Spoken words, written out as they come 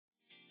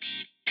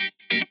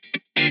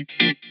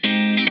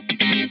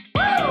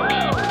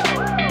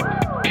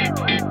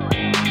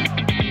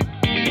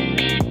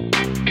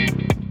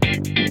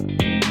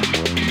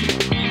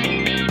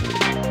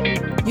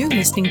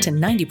listening to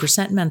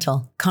 90%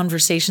 Mental,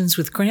 Conversations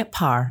with Grant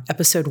Parr,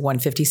 episode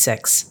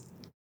 156.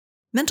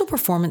 Mental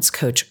performance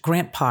coach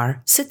Grant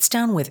Parr sits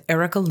down with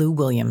Erica Lou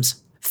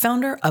Williams,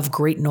 founder of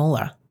Great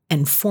NOLA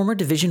and former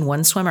Division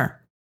I swimmer,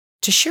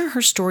 to share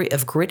her story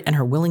of grit and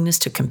her willingness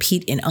to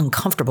compete in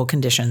uncomfortable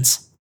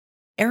conditions.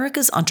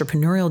 Erica's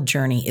entrepreneurial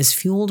journey is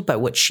fueled by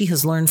what she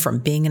has learned from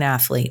being an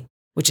athlete,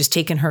 which has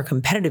taken her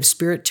competitive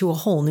spirit to a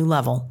whole new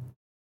level.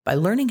 By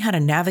learning how to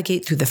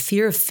navigate through the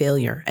fear of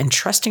failure and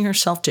trusting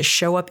herself to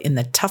show up in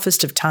the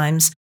toughest of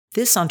times,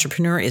 this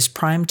entrepreneur is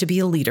primed to be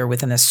a leader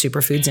within the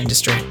superfoods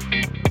industry.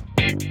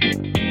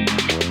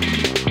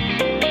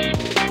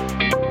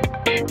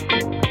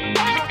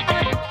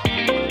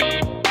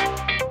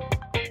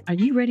 Are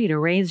you ready to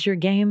raise your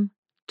game?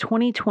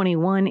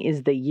 2021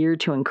 is the year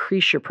to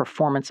increase your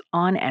performance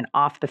on and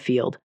off the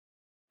field.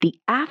 The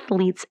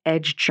Athlete's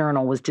Edge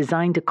Journal was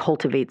designed to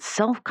cultivate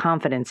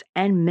self-confidence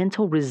and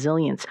mental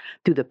resilience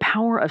through the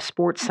power of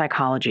sports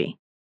psychology.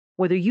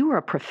 Whether you are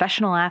a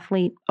professional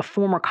athlete, a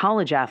former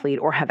college athlete,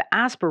 or have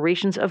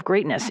aspirations of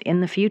greatness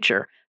in the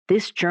future,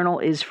 this journal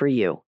is for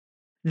you.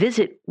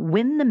 Visit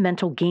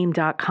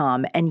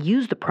winthementalgame.com and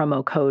use the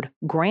promo code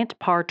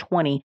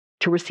GRANTPAR20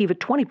 to receive a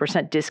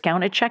 20%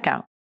 discount at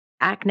checkout.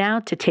 Act now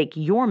to take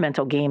your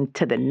mental game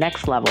to the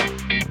next level.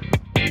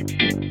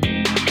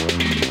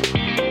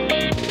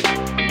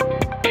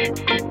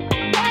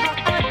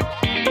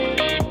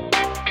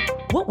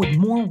 What would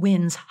more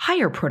wins,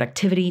 higher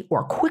productivity,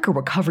 or quicker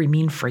recovery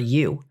mean for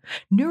you?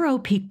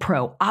 NeuroPeak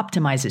Pro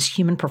optimizes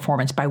human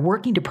performance by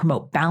working to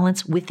promote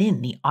balance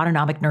within the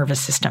autonomic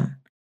nervous system.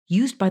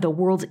 Used by the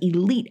world's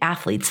elite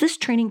athletes, this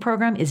training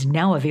program is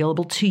now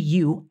available to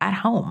you at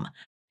home.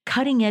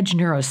 Cutting-edge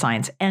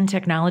neuroscience and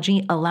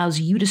technology allows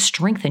you to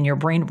strengthen your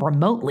brain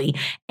remotely,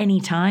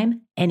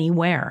 anytime,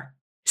 anywhere.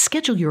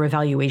 Schedule your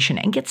evaluation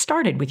and get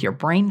started with your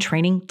brain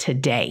training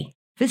today.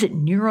 Visit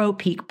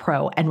NeuroPeak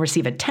Pro and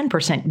receive a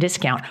 10%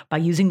 discount by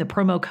using the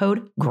promo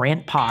code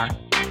GRANTPAR.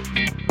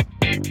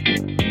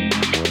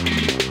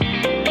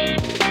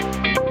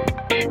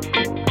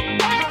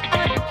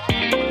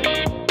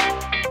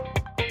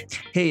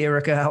 Hey,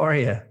 Erica, how are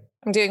you?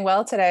 I'm doing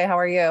well today. How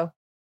are you?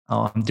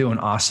 Oh, I'm doing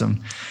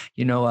awesome.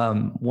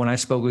 When I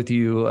spoke with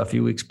you a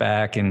few weeks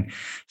back and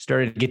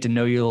started to get to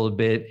know you a little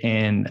bit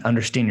and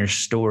understand your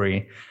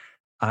story,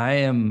 I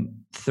am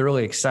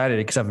thoroughly excited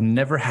because I've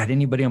never had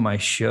anybody on my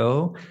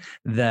show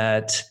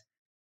that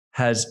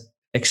has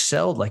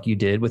excelled like you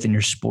did within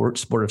your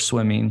sport of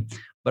swimming,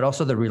 but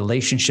also the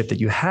relationship that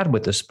you had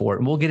with the sport.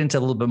 And we'll get into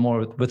a little bit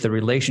more with the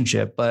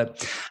relationship,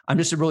 but I'm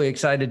just really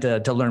excited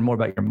to learn more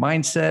about your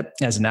mindset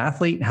as an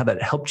athlete and how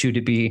that helped you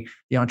to be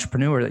the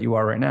entrepreneur that you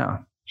are right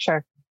now.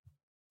 Sure.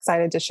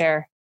 Excited to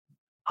share.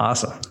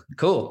 Awesome.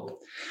 Cool.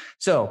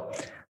 So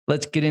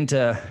let's get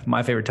into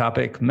my favorite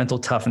topic, mental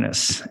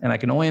toughness. And I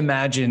can only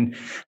imagine,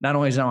 not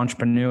only as an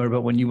entrepreneur,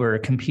 but when you were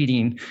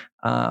competing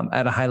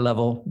at a high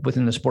level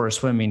within the sport of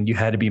swimming, you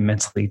had to be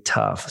mentally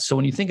tough. So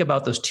when you think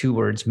about those two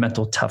words,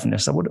 mental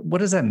toughness, what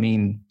does that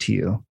mean to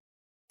you?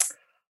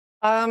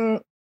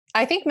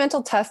 I think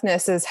mental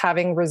toughness is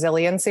having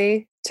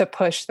resiliency to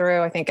push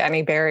through, I think,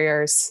 any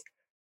barriers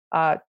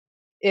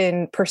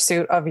in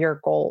pursuit of your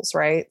goals,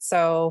 right?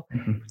 So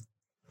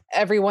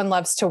everyone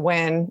loves to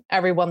win.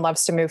 Everyone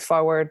loves to move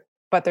forward,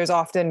 but there's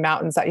often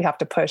mountains that you have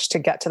to push to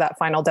get to that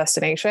final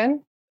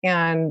destination.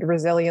 And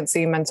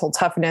resiliency, mental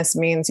toughness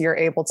means you're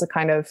able to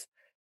kind of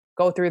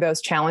go through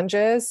those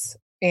challenges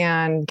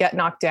and get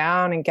knocked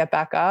down and get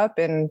back up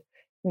and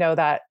know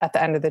that at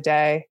the end of the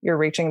day, you're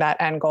reaching that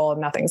end goal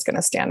and nothing's going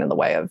to stand in the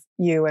way of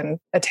you and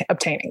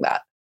obtaining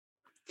that.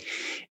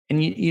 And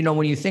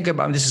when you think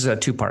about, this is a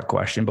two-part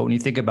question, but when you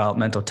think about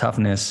mental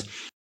toughness,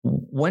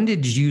 when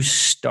did you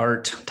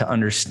start to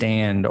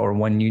understand, or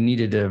when you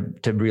needed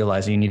to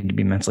realize you needed to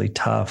be mentally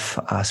tough,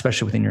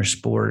 especially within your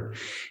sport?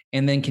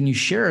 And then can you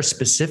share a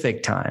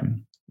specific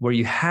time where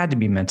you had to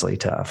be mentally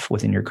tough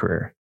within your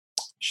career?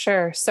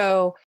 Sure.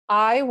 So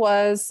I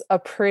was a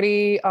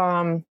pretty,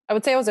 I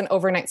would say I was an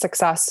overnight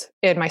success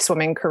in my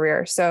swimming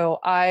career. So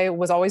I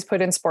was always put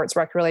in sports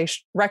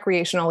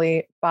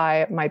recreationally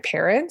by my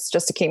parents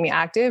just to keep me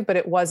active, but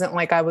it wasn't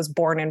like I was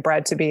born and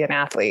bred to be an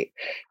athlete.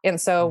 And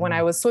so when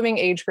I was swimming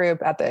age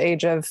group at the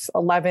age of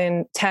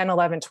 10,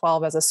 11,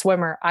 12 as a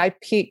swimmer, I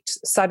peaked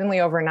suddenly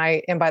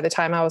overnight. And by the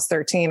time I was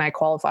 13, I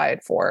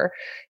qualified for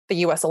the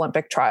US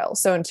Olympic trials.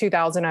 So in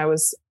 2000,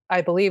 I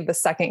believe, the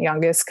second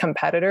youngest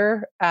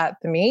competitor at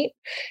the meet.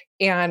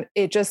 And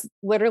it just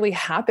literally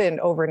happened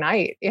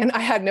overnight. And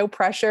I had no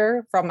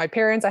pressure from my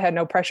parents. I had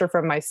no pressure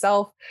from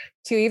myself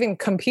to even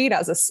compete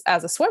as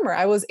a swimmer.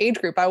 I was age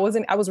group. I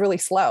was really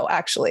slow,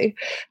 actually.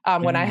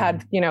 When I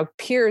had,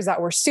 peers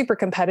that were super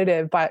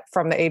competitive, but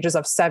from the ages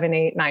of 7,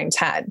 8, 9,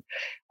 10.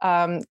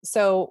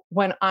 So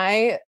when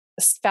I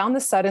found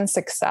the sudden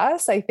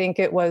success, I think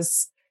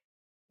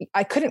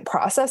I couldn't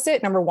process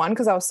it. Number one,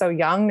 because I was so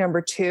young.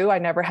 Number two, I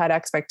never had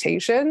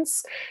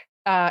expectations.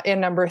 And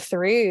number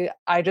three,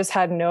 I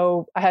had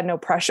no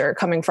pressure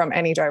coming from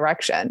any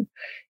direction.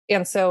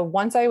 And so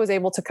once I was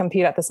able to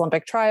compete at this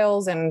Olympic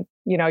trials and,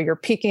 you're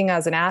peaking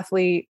as an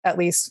athlete, at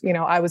least,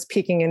 I was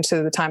peaking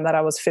into the time that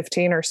I was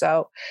 15 or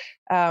so.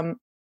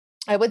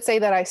 I would say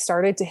that I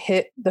started to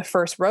hit the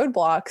first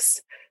roadblocks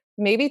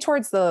maybe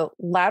towards the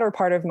latter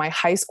part of my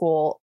high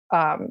school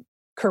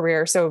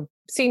career. So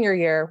senior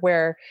year,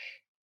 where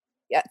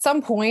at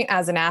some point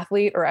as an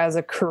athlete or as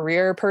a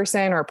career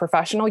person or a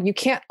professional, you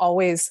can't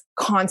always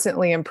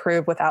constantly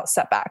improve without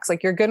setbacks.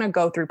 Like you're going to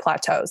go through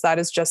plateaus. That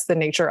is just the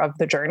nature of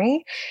the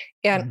journey.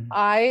 And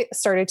I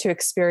started to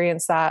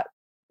experience that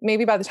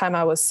maybe by the time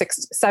I was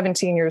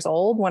 17 years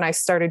old, when I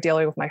started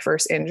dealing with my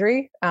first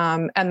injury.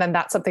 And then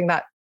that's something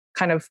that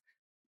kind of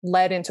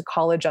led into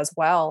college as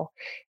well.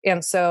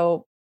 And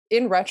so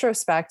in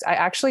retrospect, I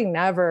actually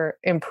never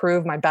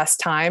improved my best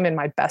time in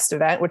my best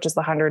event, which is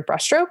the 100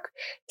 breaststroke,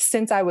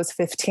 since I was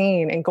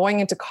 15. And going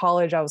into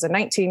college, I was a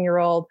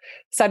 19-year-old.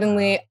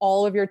 Suddenly,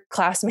 all of your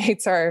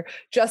classmates are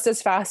just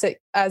as fast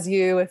as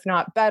you, if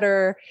not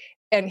better.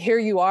 And here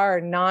you are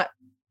not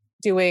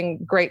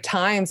doing great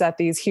times at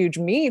these huge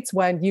meets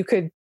when you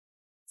could,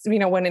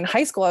 when in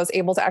high school, I was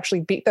able to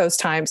actually beat those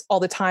times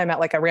all the time at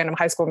like a random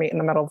high school meet in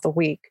the middle of the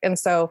week. And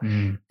so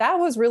that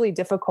was really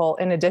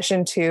difficult, in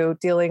addition to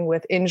dealing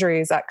with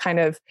injuries that kind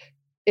of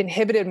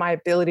inhibited my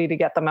ability to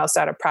get the most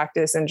out of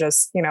practice and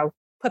just,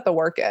 put the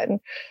work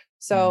in.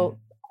 So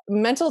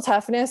mental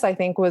toughness, I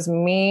think, was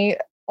me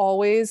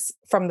always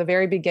from the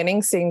very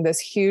beginning, seeing this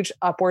huge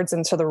upwards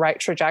into the right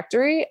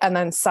trajectory, and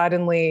then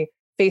suddenly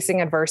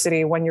facing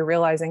adversity when you're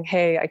realizing,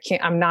 hey,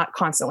 I'm not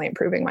constantly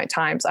improving my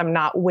times. I'm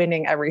not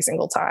winning every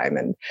single time.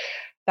 And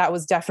that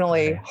was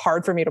definitely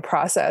hard for me to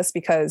process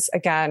because,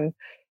 again,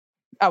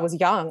 I was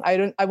young.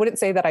 I wouldn't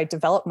say that I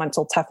developed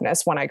mental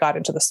toughness when I got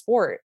into the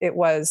sport. It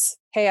was,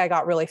 hey, I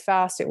got really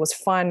fast. It was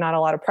fun, not a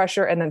lot of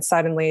pressure. And then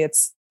suddenly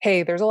it's,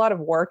 hey, there's a lot of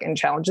work and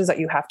challenges that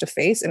you have to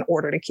face in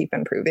order to keep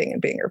improving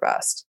and being your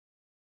best.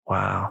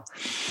 Wow.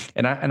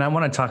 And I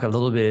want to talk a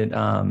little bit,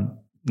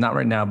 not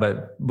right now,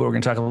 but we're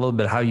going to talk a little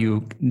bit how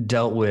you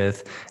dealt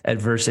with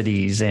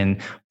adversities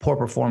and poor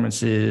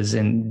performances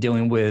and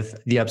dealing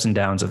with the ups and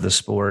downs of the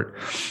sport.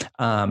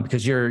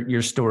 Because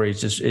your story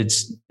is just,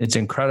 it's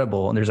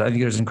incredible. And I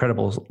think there's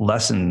incredible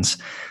lessons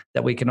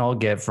that we can all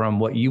get from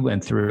what you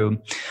went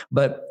through.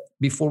 But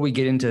before we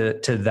get into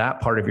that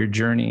part of your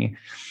journey,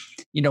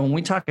 when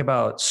we talk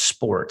about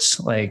sports,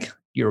 like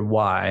your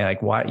why,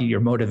 like why your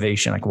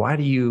motivation, like why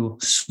do you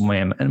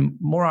swim? And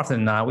more often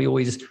than not, we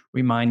always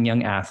remind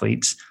young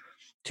athletes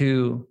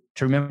to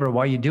remember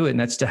why you do it. And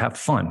that's to have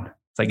fun.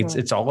 It's like,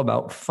 it's all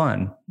about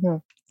fun.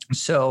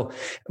 So,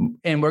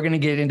 and we're going to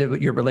get into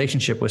your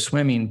relationship with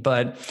swimming,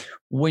 but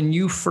when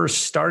you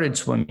first started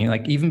swimming,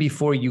 like even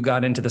before you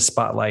got into the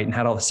spotlight and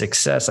had all the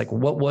success, like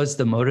what was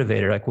the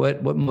motivator? Like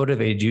what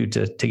motivated you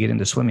to get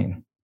into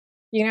swimming?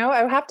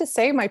 I would have to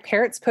say my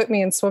parents put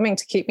me in swimming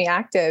to keep me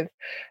active.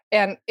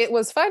 And it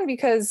was fun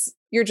because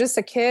you're just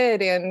a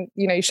kid and,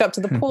 you show up to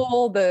the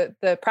pool,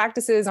 the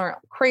practices aren't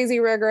crazy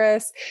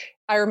rigorous.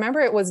 I remember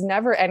it was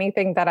never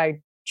anything that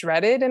I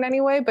dreaded in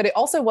any way, but it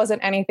also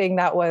wasn't anything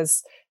that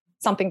was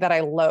something that I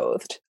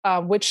loathed,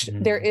 which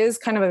there is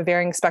kind of a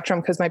varying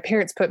spectrum because my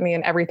parents put me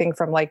in everything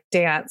from like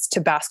dance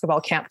to basketball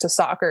camp to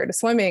soccer to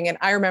swimming. And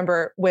I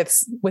remember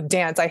with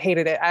dance, I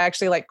hated it. I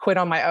actually quit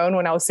on my own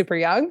when I was super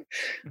young.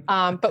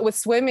 But with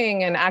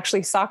swimming, and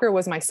actually soccer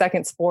was my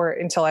second sport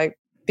until I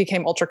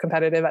became ultra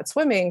competitive at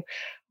swimming,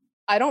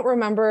 I don't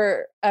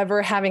remember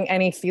ever having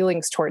any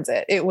feelings towards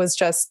it. It was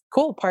just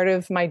cool, part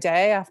of my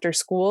day after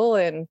school,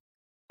 and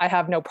I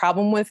have no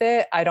problem with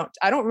it. I don't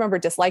remember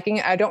disliking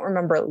it. I don't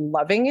remember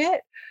loving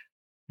it.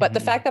 But the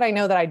fact that I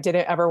know that I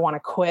didn't ever want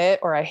to quit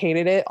or I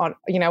hated it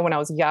when I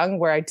was young,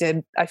 where I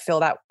did feel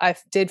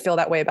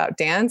that way about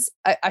dance.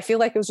 I feel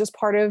like it was just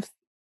part of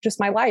just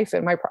my life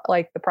and my,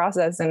 the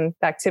process and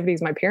the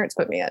activities my parents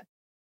put me in.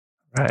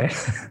 Right.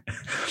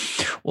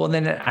 Well,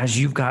 then as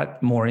you've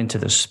got more into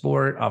the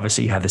sport,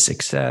 obviously you had the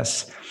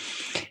success.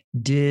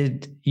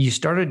 Did you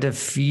started to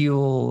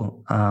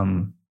feel,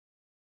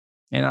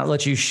 and I'll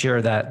let you share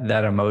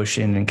that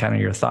emotion and kind of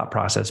your thought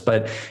process,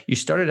 but you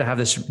started to have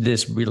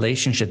this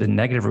relationship, the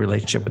negative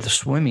relationship with the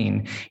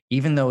swimming,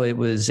 even though it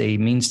was a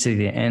means to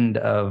the end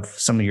of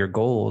some of your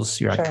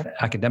goals, your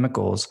academic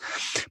goals.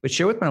 But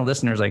share with my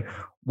listeners,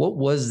 what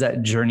was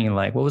that journey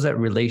like? What was that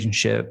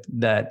relationship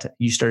that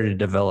you started to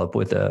develop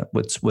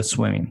with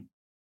swimming?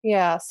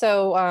 Yeah.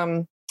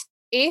 So,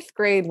 eighth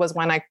grade was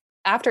when I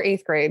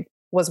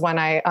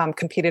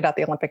competed at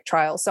the Olympic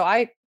trials. So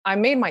I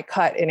made my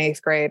cut in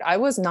eighth grade. I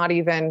was not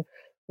even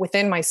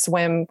within my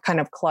swim kind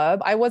of club.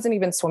 I wasn't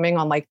even swimming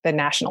on the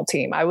national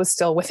team. I was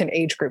still with an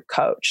age group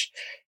coach.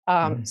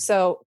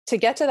 So to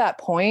get to that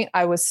point,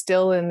 I was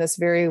still in this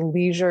very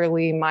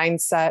leisurely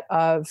mindset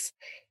of,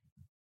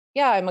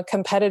 I'm a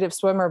competitive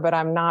swimmer, but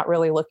I'm not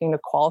really looking to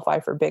qualify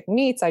for big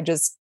meets. I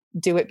just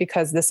do it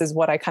because this is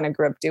what I kind of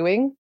grew up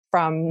doing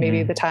from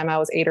maybe the time I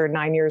was 8 or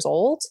 9 years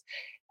old.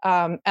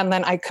 And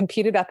then I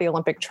competed at the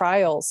Olympic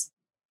trials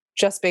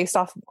just based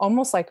off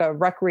almost like a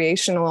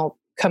recreational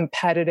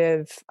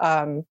competitive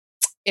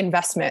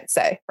investment,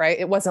 say, right?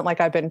 It wasn't like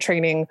I've been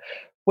training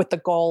with the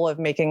goal of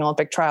making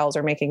Olympic trials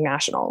or making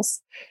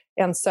nationals.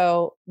 And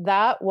so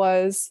that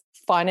was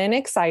fun and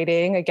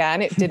exciting.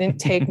 Again, it didn't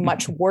take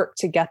much work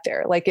to get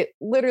there. Like it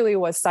literally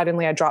was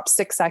suddenly I dropped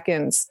 6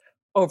 seconds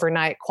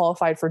overnight,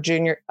 qualified for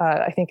junior,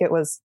 I think it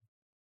was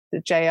the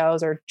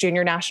JOs or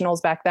junior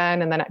nationals back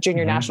then. And then at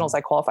junior nationals,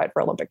 I qualified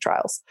for Olympic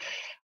trials.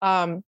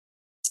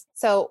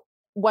 So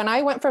when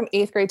I went from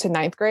 8th grade to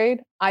 9th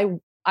grade,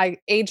 I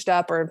aged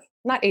up, or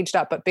not aged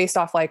up, but based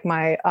off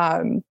my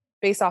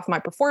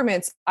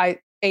performance, I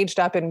aged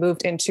up and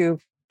moved into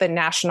the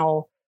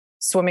national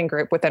swimming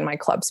group within my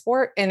club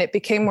sport. And it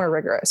became more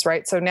rigorous,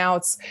 right? So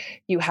now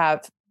you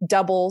have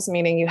doubles,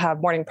 meaning you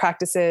have morning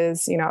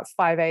practices, at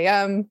 5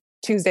 a.m.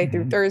 Tuesday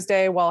through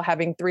Thursday, while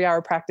having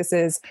 3-hour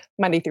practices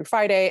Monday through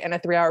Friday and a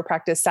 3-hour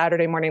practice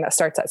Saturday morning that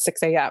starts at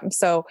 6 a.m.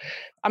 So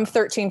I'm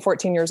 13,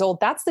 14 years old.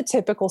 That's the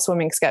typical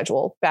swimming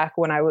schedule back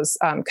when I was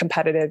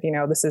competitive.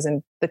 This is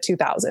in the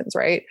 2000s,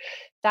 right?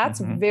 That's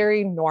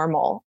very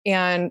normal.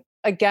 And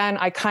again,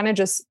 I kind of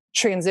just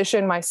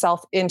transitioned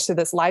myself into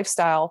this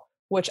lifestyle,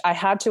 which I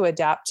had to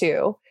adapt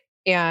to.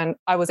 And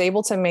I was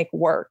able to make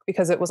work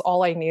because it was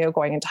all I knew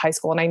going into high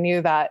school. And I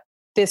knew that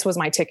this was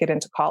my ticket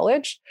into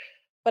college.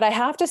 But I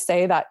have to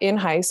say that in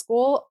high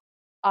school,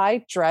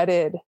 I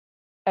dreaded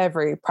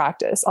every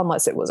practice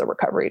unless it was a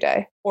recovery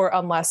day or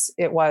unless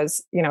it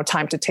was,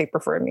 time to taper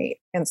for a meet.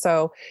 And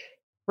so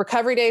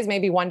recovery days,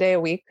 maybe 1 day a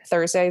week,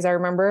 Thursdays, I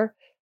remember.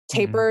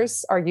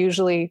 Tapers are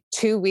usually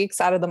 2 weeks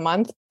out of the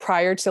month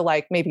prior to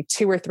like maybe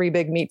 2 or 3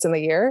 big meets in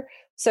the year.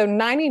 So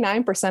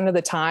 99% of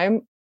the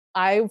time,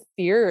 I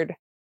feared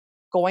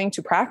going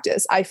to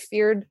practice. I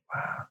feared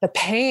the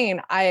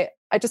pain. I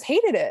just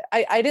hated it.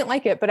 I didn't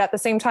like it. But at the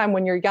same time,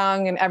 when you're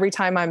young and every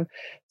time I'm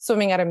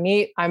swimming at a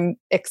meet, I'm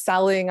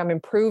excelling, I'm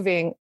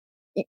improving,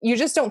 you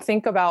just don't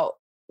think about,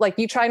 like,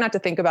 you try not to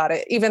think about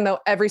it, even though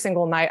every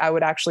single night I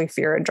would actually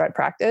fear and dread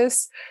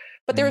practice.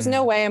 But there was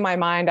no way in my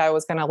mind I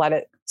was going to let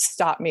it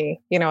stop me,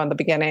 in the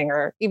beginning,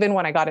 or even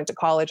when I got into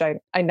college,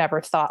 I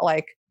never thought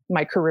like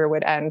my career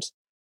would end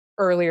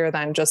earlier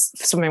than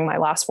just swimming my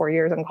last 4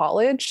 years in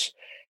college.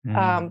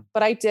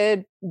 But I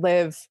did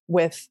live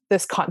with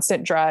this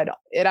constant dread.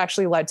 It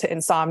actually led to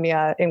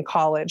insomnia in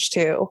college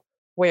too,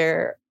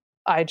 where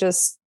I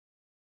just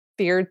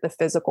feared the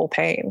physical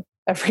pain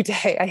every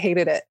day. I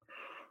hated it.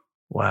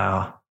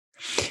 Wow.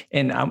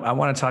 And I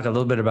want to talk a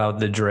little bit about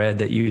the dread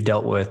that you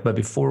dealt with. But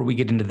before we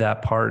get into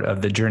that part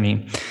of the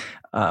journey,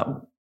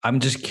 I'm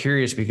just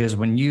curious because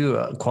when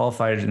you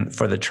qualified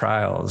for the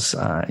trials,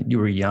 you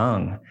were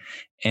young.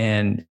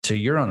 And so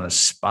you're on the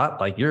spot,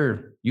 like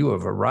you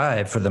have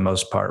arrived for the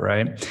most part,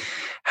 right?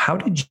 How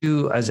did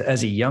you, as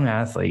a young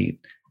athlete,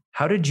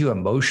 how did you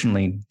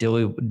emotionally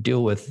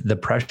deal with the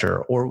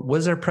pressure? Or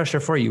was there pressure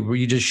for you? Were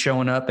you just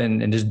showing up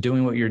and just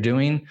doing what you're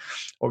doing?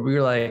 Or were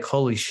you like,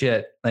 holy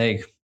shit,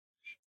 like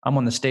I'm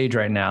on the stage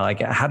right now?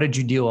 Like, how did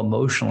you deal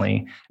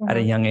emotionally at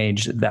a young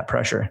age, that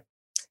pressure?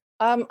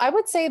 I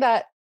would say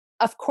that,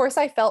 of course,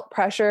 I felt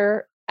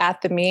pressure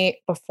at the meet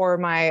before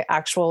my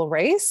actual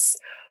race.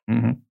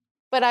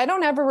 But I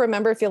don't ever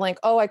remember feeling like,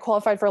 oh, I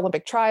qualified for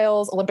Olympic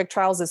trials. Olympic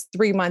trials is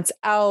 3 months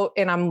out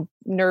and I'm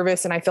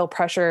nervous and I feel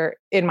pressure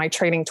in my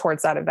training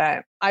towards that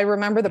event. I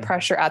remember the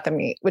pressure at the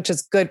meet, which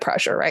is good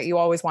pressure, right? You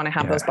always want to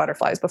have those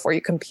butterflies before you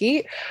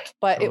compete,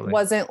 but it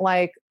wasn't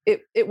like,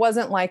 it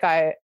wasn't like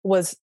I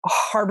was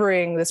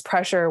harboring this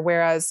pressure.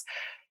 Whereas,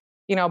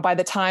 by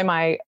the time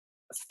I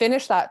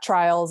finished that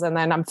trials and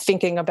then I'm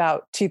thinking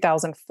about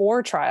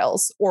 2004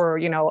 trials or,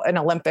 an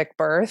Olympic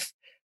berth,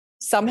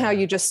 somehow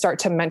you just start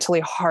to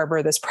mentally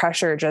harbor this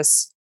pressure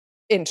just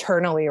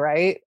internally,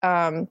 right?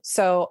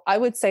 So I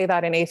would say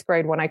that in 8th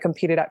grade, when I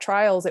competed at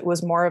trials, it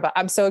was more of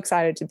I'm so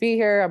excited to be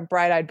here. I'm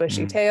bright-eyed,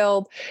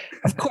 bushy-tailed.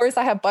 Of course,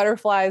 I have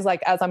butterflies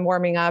like as I'm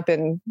warming up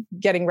and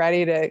getting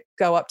ready to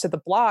go up to the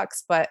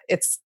blocks, but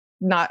it's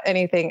not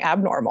anything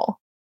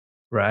abnormal.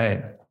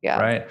 Right. Yeah.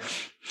 Right.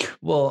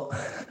 Well,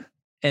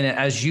 and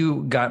as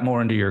you got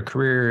more into your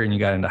career and you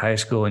got into high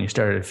school and you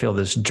started to feel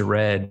this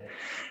dread,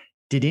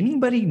 did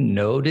anybody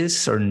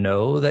notice or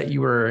know that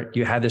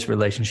you had this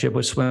relationship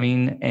with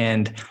swimming?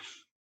 And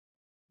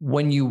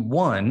when you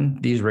won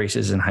these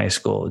races in high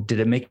school, did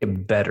it make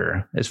it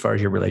better as far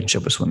as your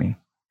relationship with swimming?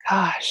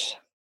 Gosh,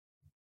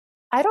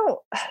 I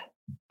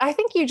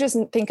think you just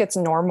think it's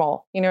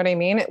normal. You know what I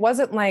mean? It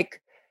wasn't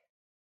like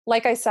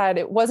I said,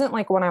 it wasn't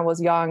like when I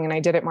was young and I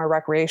did it more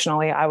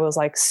recreationally, I was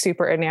like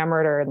super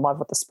enamored or in love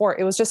with the sport.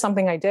 It was just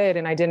something I did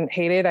and I didn't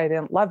hate it. I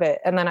didn't love it.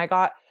 And then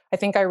I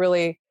think I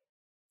really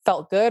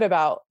felt good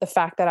about the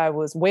fact that I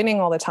was winning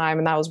all the time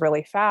and that was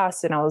really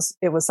fast. And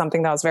it was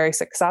something that I was very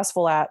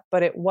successful at,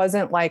 but it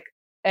wasn't like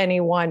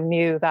anyone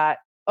knew that,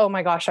 oh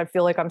my gosh, I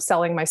feel like I'm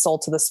selling my soul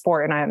to the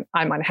sport and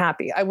I'm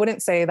unhappy. I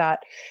wouldn't say that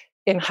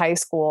in high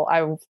school,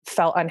 I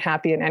felt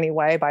unhappy in any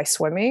way by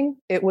swimming.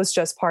 It was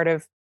just part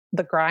of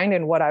the grind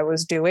and what I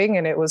was doing.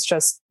 And it was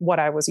just what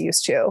I was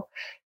used to.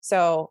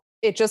 So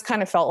it just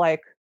kind of felt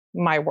like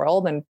my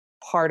world and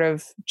part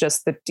of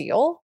just the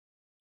deal.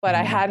 But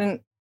I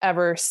hadn't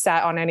ever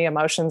sat on any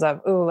emotions of,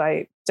 oh,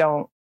 I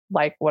don't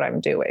like what I'm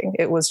doing.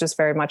 It was just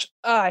very much,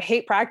 I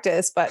hate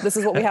practice, but this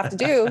is what we have to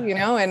do,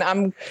 and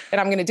I'm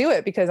going to do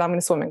it because I'm going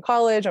to swim in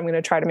college. I'm going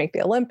to try to make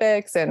the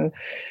Olympics. And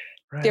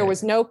there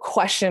was no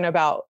question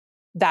about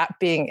that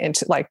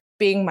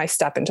being my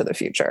step into the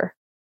future.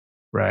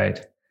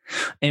 Right.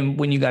 And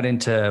when you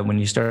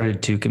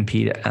started to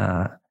compete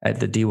at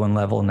the D1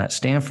 level and at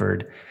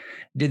Stanford,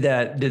 did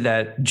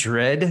that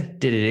dread,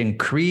 did it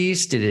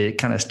increase? Did it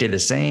kind of stay the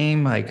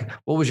same? Like,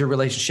 what was your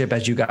relationship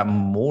as you got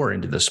more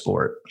into the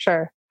sport?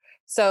 Sure.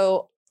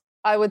 So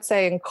I would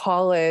say in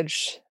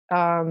college,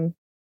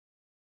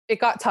 it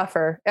got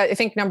tougher. I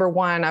think number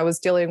one, I was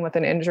dealing with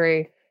an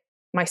injury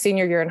my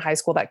senior year in high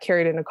school that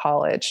carried into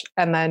college.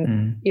 And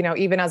then,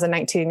 even as a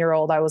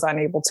 19-year-old, I was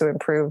unable to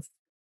improve,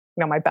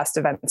 my best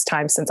events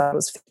time since I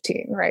was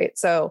 15. Right.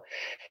 So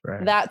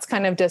that's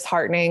kind of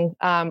disheartening.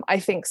 I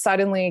think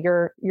suddenly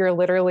you're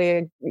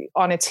literally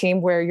on a team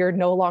where you're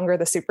no longer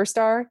the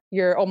superstar.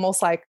 You're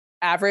almost like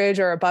average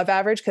or above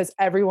average because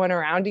everyone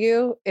around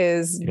you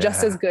is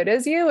just as good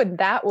as you. And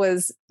that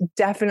was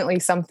definitely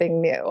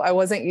something new. I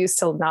wasn't used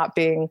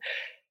to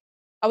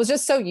I was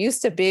just so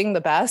used to being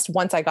the best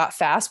once I got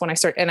fast I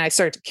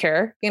started to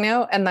care,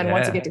 and then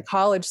once you get to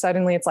college,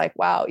 suddenly it's like,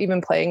 wow,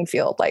 even playing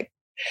field,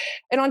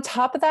 and on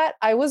top of that,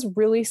 I was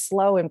really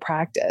slow in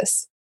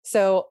practice.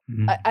 So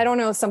I don't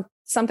know,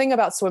 something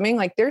about swimming,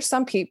 like there's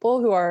some people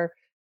who are,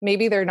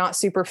 maybe they're not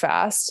super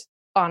fast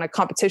on a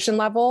competition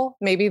level.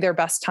 Maybe their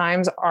best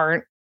times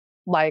aren't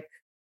like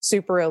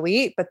super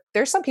elite, but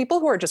there's some people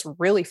who are just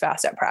really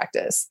fast at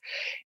practice.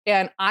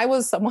 And I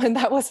was someone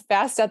that was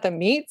fast at the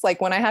meets.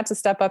 Like when I had to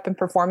step up and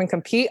perform and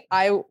compete,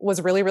 I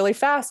was really, really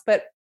fast,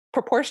 but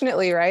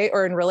proportionately, right?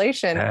 Or in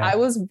relation, I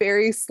was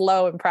very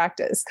slow in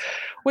practice,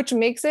 which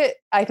makes it,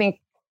 I think,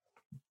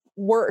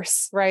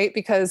 worse, right?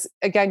 Because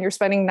again, you're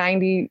spending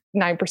 99%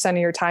 of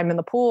your time in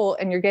the pool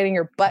and you're getting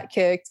your butt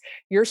kicked.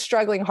 You're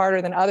struggling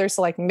harder than others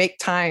to make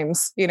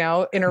times,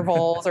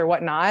 intervals or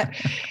whatnot,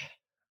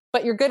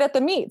 but you're good at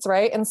the meets,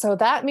 right? And so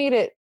that made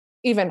it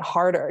even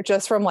harder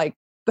just from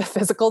the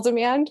physical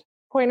demand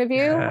point of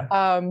view.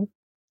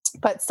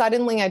 But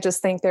suddenly I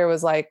just think there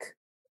was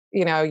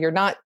you're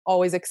not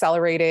always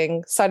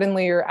accelerating.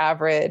 Suddenly you're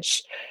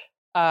average.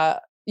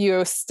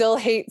 You still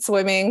hate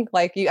swimming.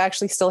 You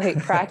actually still hate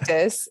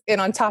practice. And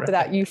on top of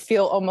that, you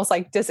feel almost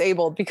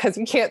disabled because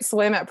you can't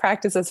swim at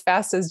practice as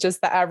fast as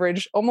just the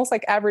average, almost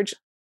average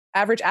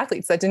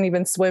athletes that didn't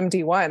even swim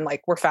D1,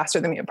 were faster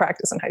than me in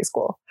practice in high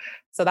school.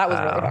 So that was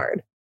really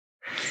hard.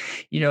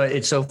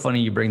 It's so funny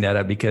you bring that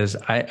up because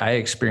I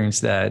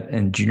experienced that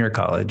in junior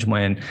college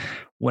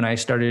when I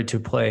started to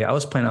play. I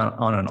was playing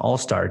on an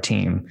all-star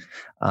team,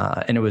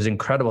 and it was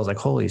incredible. I was like,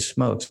 holy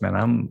smokes, man!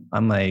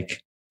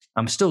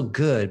 I'm still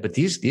good, but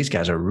these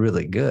guys are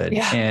really good.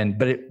 Yeah.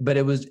 But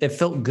it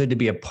felt good to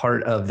be a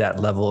part of that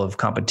level of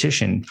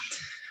competition.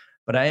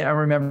 But I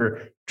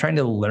remember trying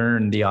to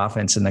learn the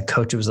offense, and the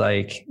coach was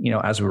like,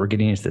 as we were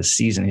getting into the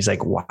season, he's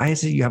like, why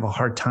is it you have a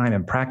hard time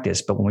in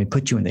practice, but when we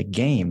put you in the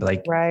game,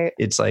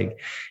 it's like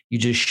you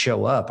just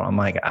show up? And I'm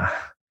like, I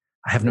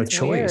have no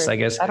choice.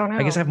 Weird. I don't know.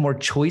 I guess I have more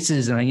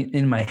choices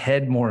in my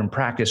head, more in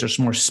practice. There's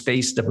more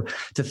space to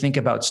think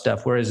about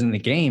stuff. Whereas in the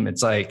game,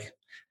 it's like,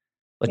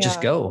 let's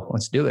just go.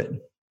 Let's do it.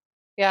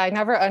 Yeah. I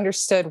never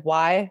understood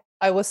why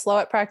I was slow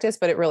at practice,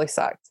 but it really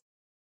sucked.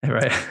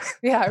 Right.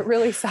 Yeah. It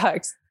really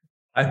sucks.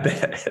 I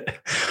bet.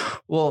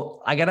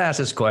 Well, I got to ask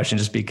this question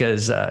just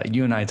because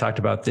you and I talked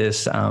about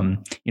this. I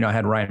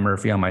had Ryan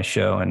Murphy on my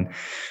show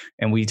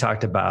and we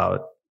talked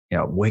about,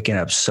 waking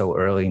up so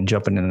early and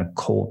jumping in a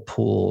cold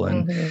pool.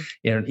 And,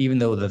 even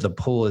though the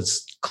pool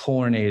is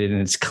chlorinated and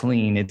it's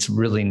clean, it's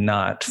really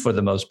not for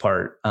the most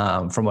part,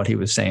 from what he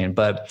was saying.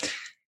 But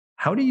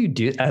how do you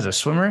do as a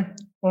swimmer?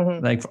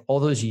 For all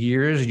those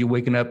years, you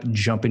waking up,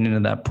 jumping into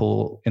that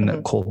pool in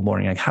the cold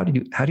morning. How do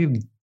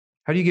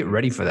you get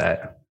ready for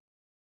that?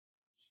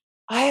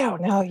 I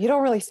don't know. You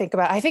don't really think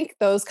about it. I think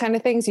those kind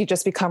of things, you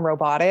just become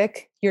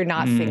robotic. You're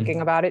not thinking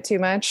about it too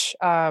much.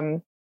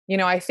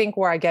 I think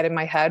where I get in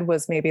my head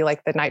was maybe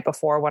the night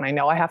before when I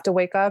know I have to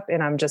wake up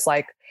and I'm just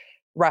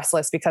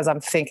restless because I'm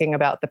thinking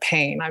about the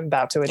pain I'm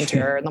about to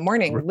endure in the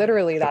morning.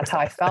 Literally, that's how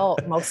I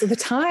felt most of the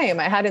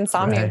time. I had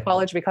insomnia in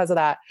college because of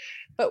that.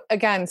 But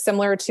again,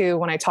 similar to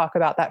when I talk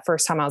about that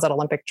first time I was at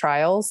Olympic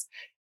trials,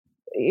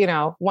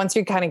 once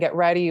you kind of get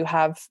ready, you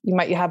have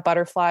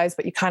butterflies,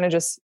 but you kind of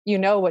just,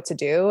 what to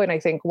do. And I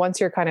think once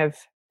you're kind of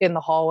in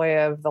the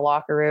hallway of the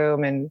locker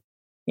room and,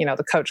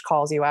 the coach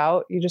calls you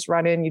out, you just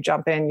run in, you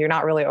jump in, you're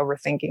not really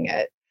overthinking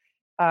it.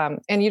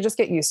 And you just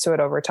get used to it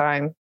over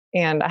time.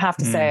 And I have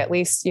to say, at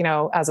least,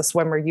 as a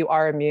swimmer, you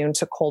are immune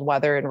to cold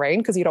weather and rain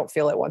because you don't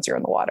feel it once you're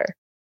in the water.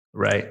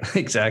 Right.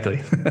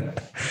 Exactly.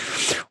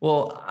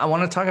 Well, I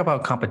want to talk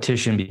about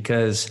competition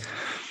because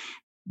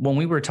when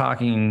we were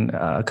talking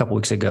a couple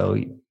of weeks ago,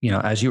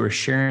 as you were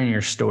sharing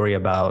your story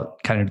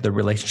about kind of the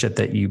relationship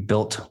that you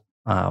built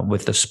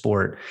with the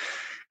sport,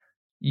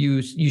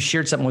 you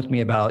shared something with me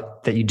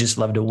about that you just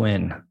love to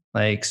win.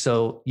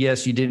 So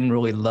yes, you didn't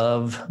really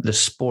love the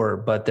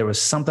sport, but there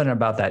was something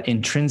about that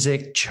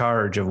intrinsic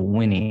charge of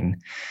winning.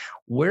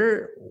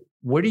 Where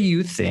Where do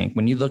you think,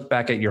 when you look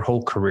back at your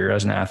whole career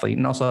as an athlete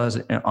and also as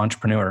an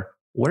entrepreneur,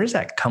 where does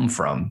that come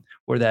from?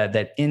 Where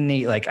that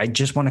innate, like, I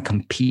just want to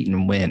compete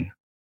and win?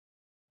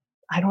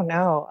 I don't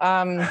know.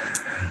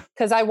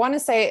 Cause I want to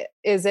say,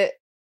 is it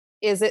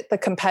the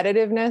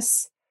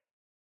competitiveness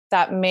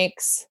that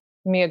makes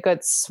me a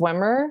good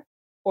swimmer,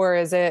 or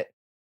is it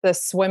the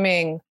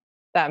swimming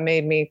that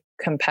made me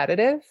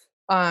competitive?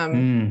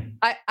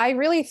 I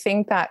really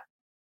think that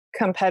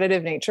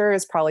competitive nature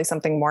is probably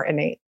something more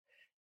innate.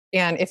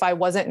 And if I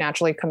wasn't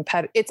naturally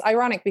competitive, it's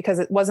ironic because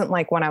it wasn't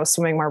like when I was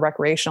swimming more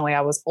recreationally,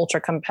 I was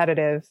ultra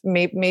competitive.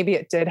 Maybe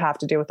it did have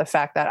to do with the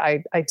fact that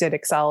I did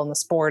excel in the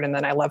sport and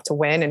then I love to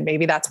win. And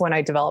maybe that's when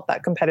I developed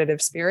that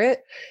competitive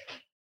spirit.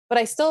 But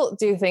I still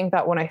do think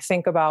that when I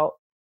think about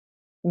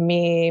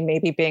me,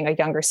 maybe being a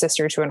younger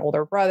sister to an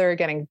older brother,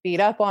 getting beat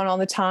up on all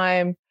the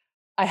time,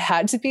 I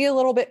had to be a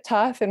little bit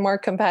tough and more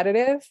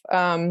competitive.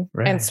 And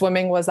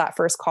swimming was that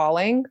first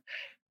calling.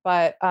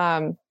 But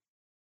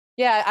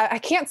yeah, I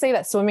can't say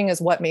that swimming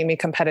is what made me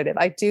competitive.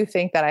 I do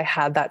think that I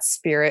had that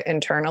spirit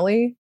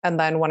internally. And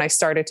then when I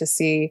started to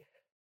see,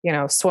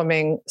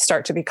 swimming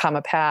start to become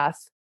a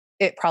path,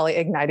 it probably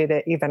ignited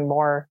it even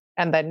more.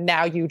 And then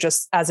now you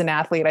just, as an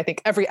athlete, I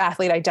think every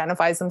athlete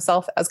identifies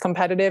themselves as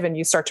competitive and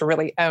you start to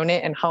really own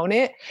it and hone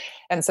it.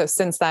 And so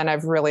since then,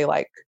 I've really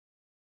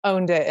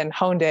owned it and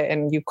honed it,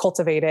 and you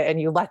cultivate it and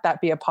you let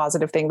that be a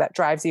positive thing that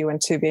drives you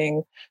into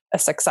being a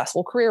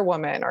successful career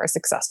woman or a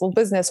successful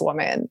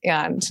businesswoman.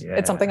 And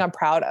it's something I'm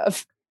proud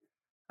of.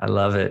 I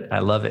love it.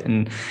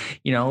 And,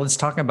 let's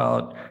talk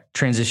about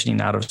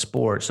transitioning out of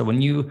sport. So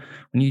when you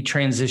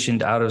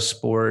transitioned out of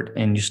sport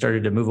and you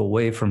started to move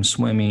away from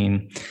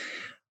swimming,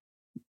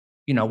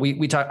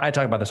 I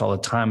talk about this all the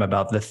time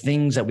about the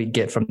things that we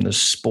get from the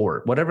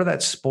sport, whatever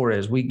that sport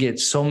is. We get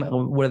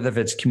whether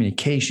it's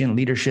communication,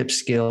 leadership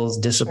skills,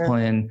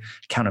 discipline,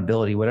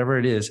 accountability, whatever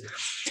it is.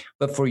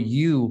 But for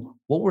you,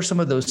 what were some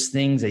of those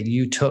things that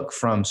you took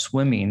from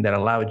swimming that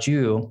allowed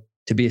you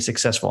to be a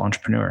successful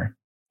entrepreneur?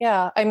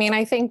 Yeah. I mean,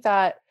 I think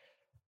that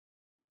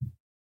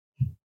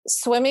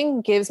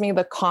swimming gives me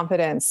the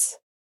confidence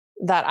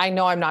that I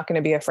know I'm not going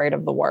to be afraid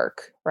of the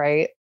work,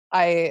 right?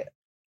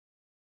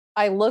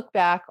 I look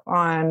back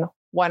on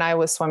when I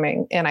was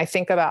swimming and I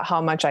think about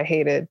how much I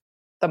hated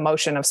the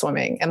motion of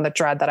swimming and the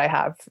dread that I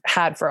have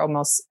had for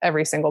almost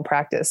every single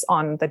practice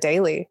on the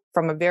daily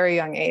from a very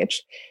young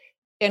age.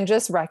 And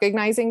just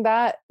recognizing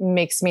that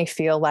makes me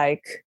feel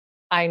like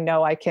I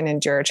know I can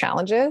endure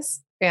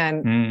challenges,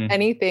 and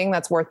anything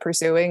that's worth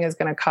pursuing is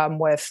going to come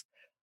with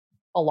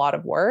a lot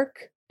of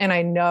work. And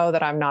I know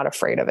that I'm not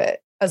afraid of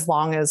it as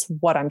long as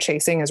what I'm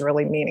chasing is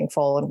really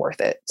meaningful and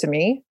worth it to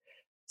me.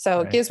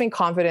 So it gives me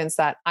confidence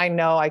that I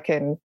know I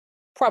can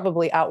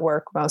probably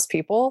outwork most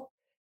people.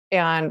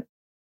 And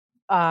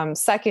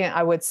second,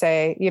 I would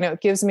say, it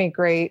gives me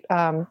great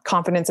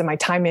confidence in my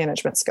time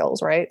management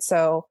skills, right?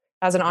 So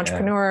as an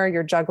entrepreneur,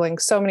 you're juggling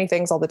so many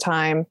things all the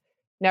time,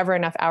 never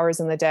enough hours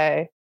in the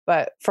day.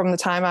 But from the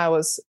time I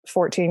was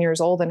 14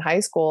 years old in high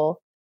school,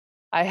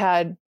 I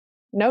had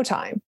no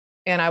time.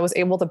 And I was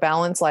able to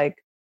balance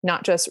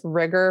not just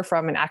rigor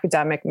from an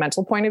academic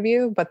mental point of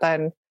view, but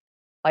then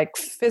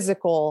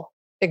physical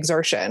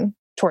exertion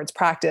towards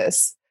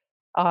practice.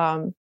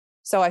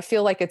 So I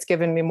feel like it's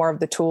given me more of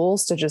the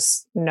tools to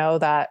just know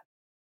that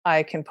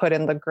I can put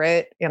in the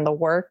grit and the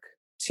work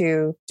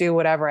to do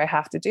whatever I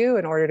have to do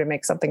in order to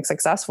make something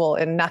successful.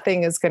 And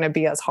nothing is going to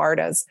be as hard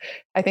as,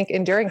 I think,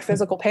 enduring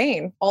physical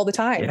pain all the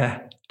time.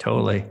 Yeah,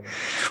 totally.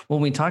 Well,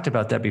 we talked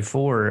about that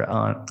before,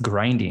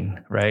 grinding,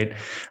 right?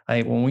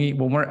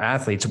 When we're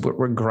athletes,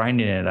 we're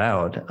grinding it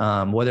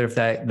out, whether if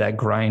that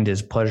grind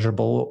is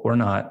pleasurable or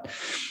not.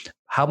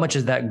 How much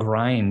of that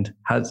grind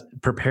has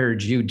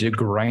prepared you to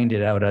grind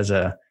it out as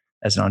an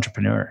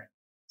entrepreneur?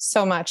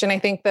 So much. And I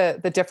think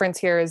the difference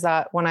here is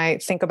that when I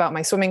think about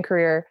my swimming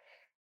career,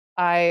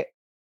 I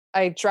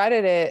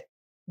dreaded it,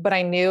 but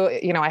I knew,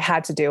 I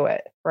had to do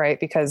it, right?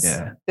 Because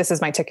this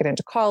is my ticket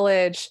into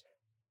college.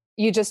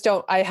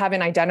 I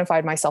haven't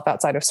identified myself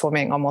outside of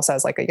swimming almost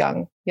as like a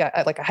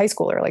high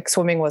schooler.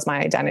 Swimming was my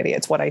identity.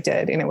 It's what I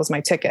did. And it was my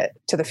ticket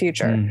to the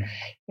future.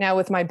 Now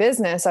with my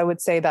business, I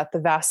would say that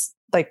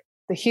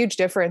the huge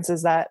difference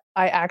is that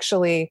I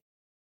actually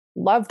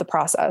love the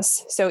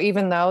process. So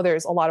even though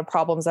there's a lot of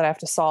problems that I have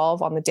to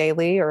solve on the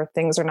daily, or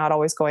things are not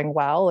always going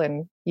well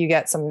and you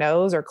get some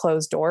no's or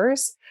closed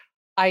doors,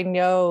 I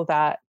know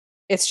that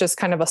it's just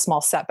kind of a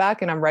small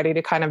setback and I'm ready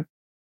to kind of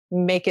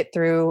make it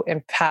through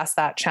and pass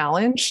that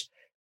challenge,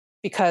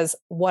 because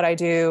what I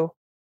do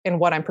and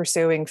what I'm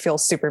pursuing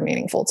feels super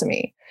meaningful to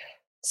me.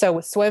 So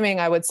with swimming,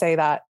 I would say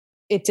that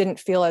it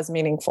didn't feel as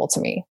meaningful to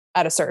me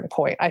at a certain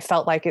point. I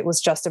felt like it was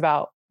just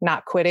about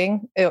not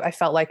quitting. I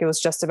felt like it was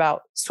just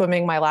about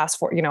swimming my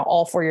last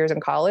all 4 years in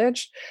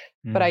college,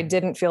 but I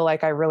didn't feel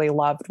like I really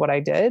loved what I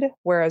did.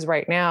 Whereas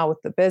right now with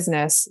the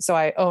business, so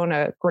I own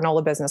a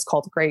granola business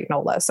called Great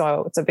Nola.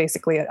 So it's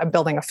I'm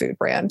building a food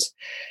brand.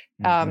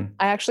 I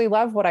actually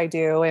love what I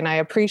do, and I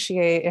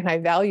appreciate and I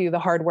value the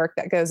hard work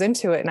that goes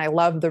into it. And I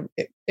love the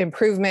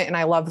improvement and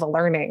I love the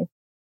learning.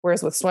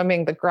 Whereas with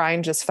swimming, the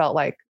grind just felt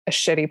like a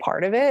shitty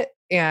part of it.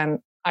 And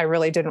I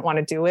really didn't want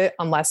to do it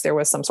unless there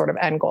was some sort of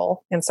end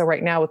goal. And so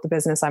right now with the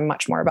business, I'm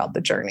much more about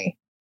the journey.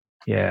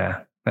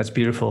 Yeah, that's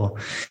beautiful.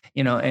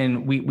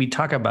 And we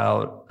talk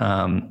about,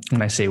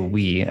 when I say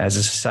we as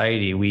a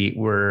society,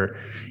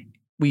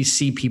 we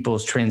see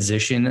people's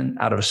transition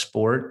out of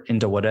sport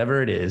into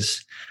whatever it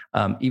is.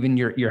 Even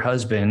your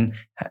husband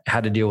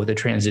had to deal with a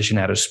transition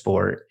out of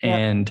sport. Yep.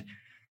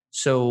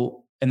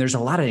 And there's a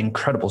lot of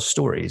incredible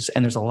stories,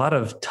 and there's a lot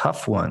of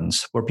tough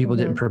ones where people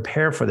didn't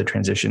prepare for the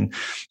transition.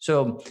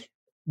 So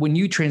when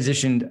you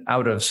transitioned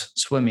out of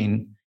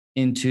swimming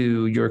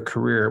into your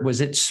career,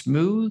 was it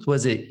smooth?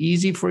 Was it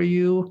easy for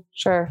you?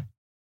 Sure.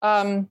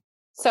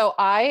 So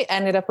I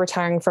ended up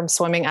retiring from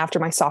swimming after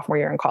my sophomore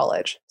year in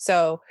college.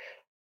 So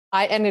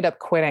I ended up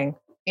quitting,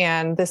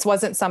 and this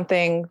wasn't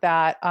something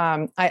that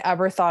I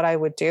ever thought I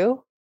would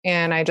do.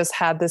 And I just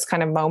had this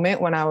kind of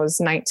moment when I was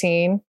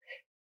 19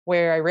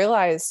 where I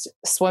realized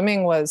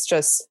swimming was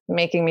just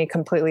making me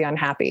completely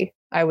unhappy.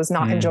 I was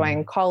not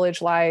enjoying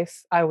college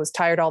life. I was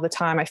tired all the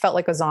time. I felt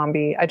like a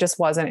zombie. I just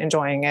wasn't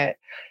enjoying it.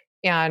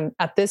 And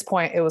at this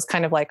point, it was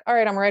kind of like, all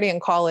right, I'm already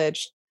in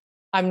college.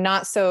 I'm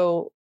not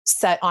so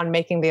set on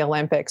making the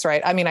Olympics,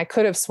 right? I mean, I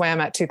could have swam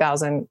at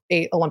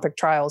 2008 Olympic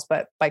trials,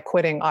 but by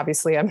quitting,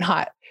 obviously I'm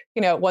not,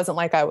 it wasn't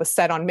like I was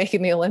set on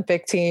making the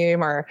Olympic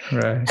team or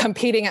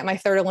competing at my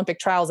third Olympic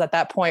trials at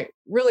that point.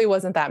 Really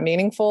wasn't that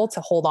meaningful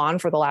to hold on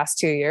for the last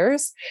 2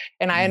 years.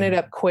 And I ended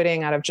up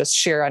quitting out of just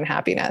sheer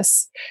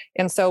unhappiness.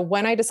 And so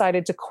when I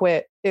decided to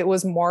quit, it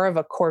was more of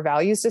a core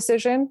values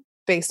decision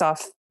based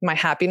off my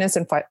happiness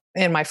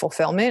and my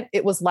fulfillment.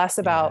 It was less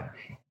about,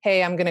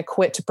 hey, I'm going to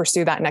quit to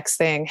pursue that next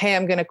thing. Hey,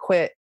 I'm going to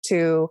quit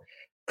to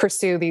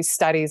pursue these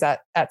studies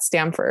at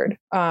Stanford.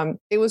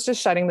 It was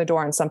just shutting the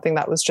door on something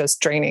that was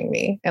just draining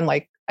me and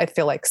I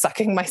feel like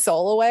sucking my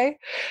soul away.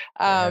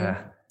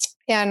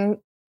 And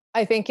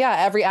I think,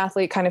 every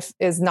athlete kind of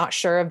is not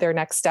sure of their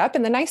next step.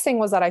 And the nice thing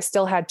was that I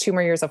still had 2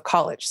 more years of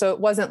college. So it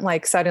wasn't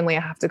like suddenly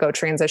I have to go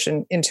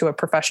transition into a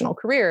professional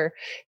career.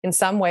 In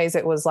some ways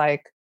it was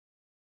like,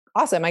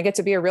 awesome, I get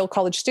to be a real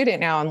college student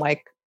now and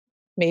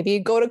maybe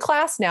go to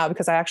class now,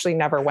 because I actually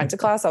never went to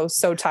class. I was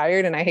so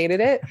tired and I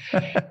hated it.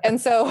 And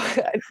so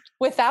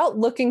without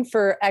looking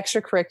for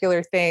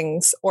extracurricular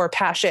things or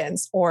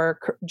passions or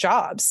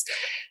jobs,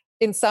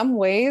 in some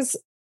ways,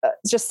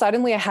 just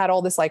suddenly I had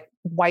all this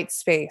white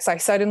space. I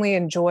suddenly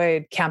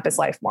enjoyed campus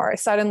life more. I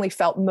suddenly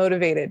felt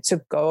motivated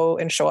to go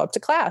and show up to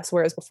class.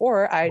 Whereas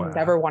before I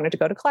never wanted to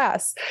go to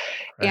class.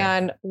 Right.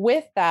 And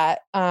with that,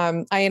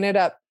 I ended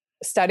up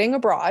studying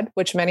abroad,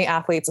 which many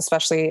athletes,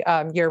 especially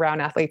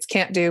year-round athletes,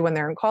 can't do when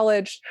they're in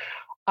college.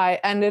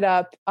 I ended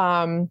up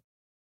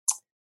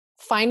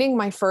finding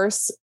my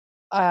first,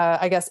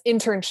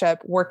 internship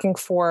working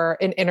for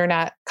an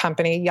internet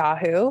company,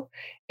 Yahoo.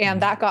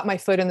 And that got my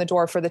foot in the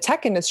door for the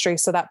tech industry,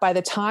 so that by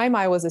the time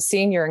I was a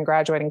senior and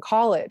graduating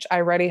college, I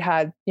already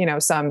had,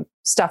 some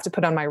stuff to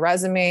put on my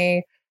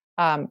resume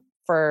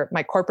for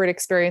my corporate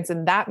experience.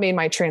 And that made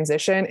my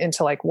transition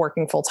into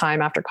working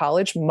full-time after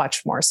college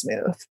much more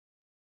smooth.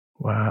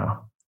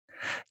 Wow.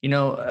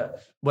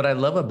 What I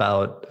love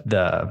about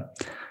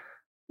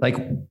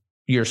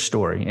your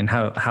story and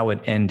how it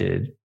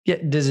ended. Yeah.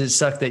 Does it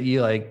suck that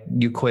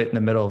you quit in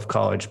the middle of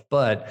college?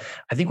 But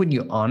I think when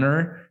you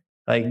honor,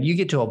 you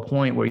get to a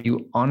point where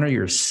you honor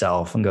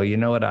yourself and go, you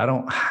know what? I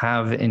don't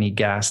have any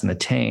gas in the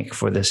tank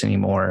for this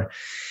anymore.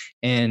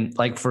 And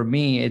for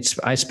me,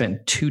 I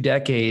spent 2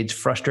 decades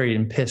frustrated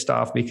and pissed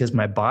off because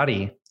my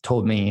body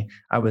told me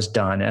I was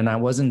done, and I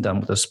wasn't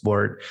done with the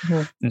sport.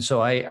 Mm-hmm. And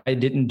so I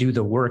didn't do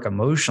the work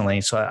emotionally.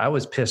 So I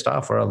was pissed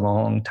off for a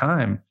long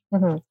time.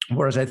 Mm-hmm.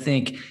 Whereas I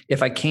think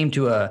if I came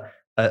to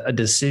a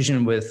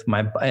decision with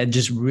I'd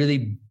just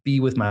really be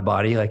with my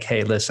body,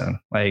 hey, listen,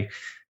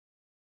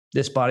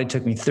 this body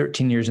took me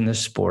 13 years in this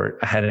sport.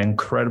 I had an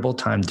incredible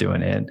time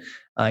doing it.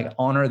 I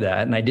honor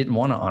that. And I didn't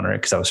want to honor it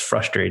because I was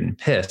frustrated and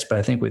pissed. But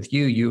I think with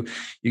you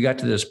got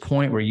to this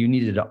point where you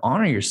needed to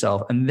honor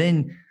yourself. And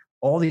then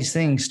all these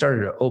things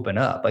started to open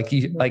up.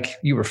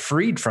 You were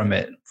freed from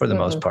it for the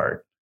most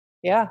part.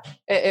 Yeah,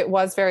 it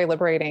was very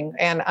liberating.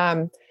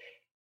 And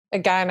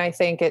again, I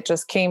think it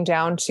just came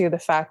down to the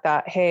fact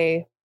that,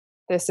 hey,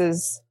 this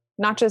is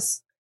not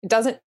just, it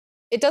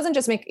doesn't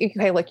just make,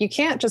 okay, you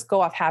can't just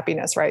go off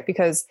happiness, right?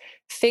 Because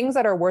things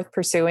that are worth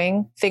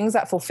pursuing, things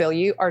that fulfill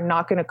you are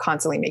not going to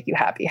constantly make you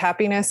happy.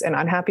 Happiness and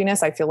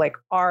unhappiness, I feel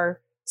are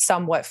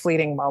somewhat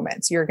fleeting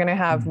moments. You're going to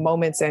have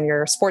moments in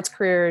your sports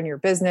career, in your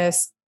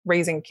business,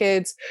 raising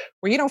kids,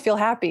 where you don't feel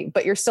happy,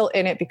 but you're still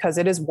in it because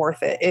it is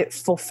worth it. It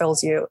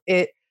fulfills you.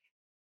 It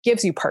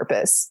gives you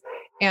purpose.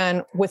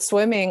 And with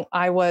swimming,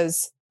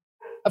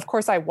 of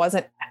course, I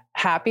wasn't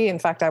happy. In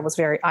fact, I was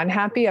very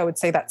unhappy. I would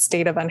say that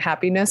state of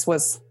unhappiness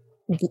was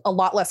a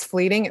lot less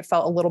fleeting. It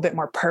felt a little bit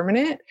more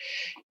permanent.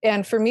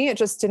 And for me, it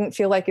just didn't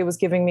feel like it was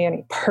giving me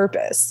any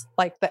purpose.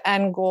 The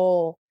end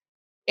goal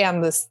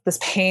and this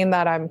pain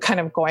that I'm kind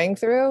of going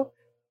through,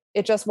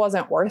 it just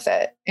wasn't worth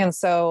it. And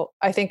so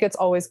I think it's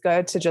always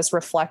good to just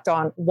reflect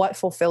on what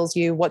fulfills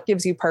you, what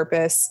gives you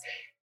purpose,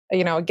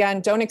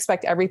 again, don't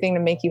expect everything to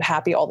make you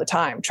happy all the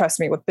time. Trust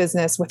me, with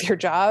business, with your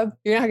job,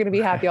 you're not going to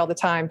be happy all the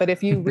time. But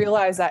if you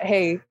realize that,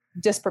 hey,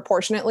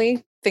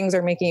 disproportionately, things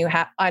are making you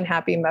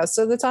unhappy most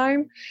of the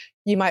time,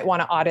 you might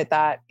want to audit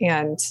that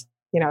and,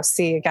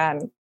 see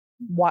again,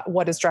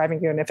 what is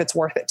driving you and if it's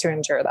worth it to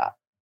endure that.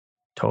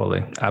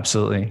 Totally.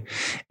 Absolutely.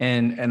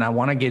 And I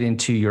want to get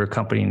into your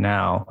company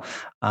now.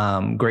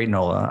 Great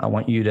Nola. I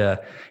want you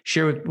to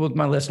share with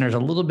my listeners a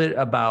little bit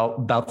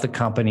about the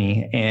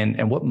company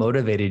and what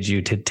motivated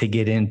you to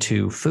get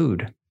into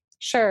food.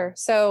 Sure.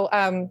 So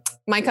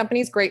my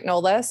company's Great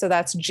Nola. So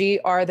that's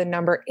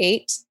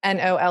GR8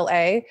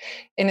 NOLA.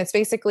 And it's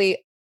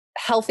basically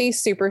healthy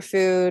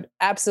superfood,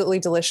 absolutely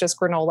delicious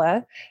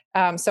granola.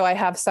 So I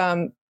have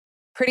some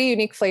pretty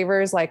unique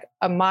flavors like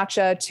a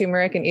matcha,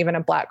 turmeric, and even a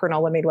black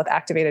granola made with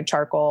activated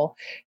charcoal.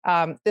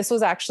 This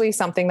was actually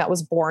something that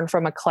was born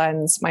from a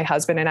cleanse my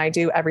husband and I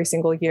do every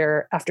single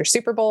year after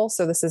Super Bowl.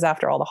 So this is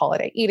after all the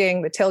holiday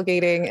eating, the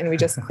tailgating, and we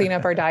just clean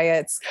up our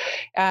diets.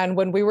 And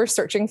when we were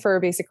searching for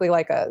basically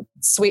like a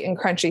sweet and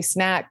crunchy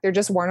snack, there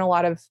just weren't a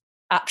lot of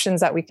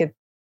options that we could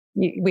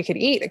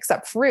eat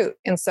except fruit.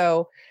 And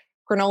so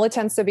granola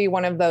tends to be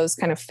one of those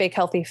kind of fake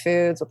healthy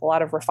foods with a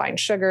lot of refined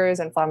sugars,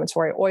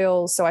 inflammatory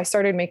oils. So I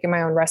started making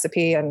my own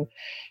recipe, and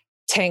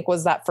Tank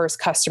was that first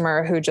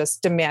customer who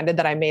just demanded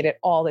that I made it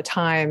all the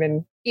time.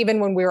 And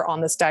even when we were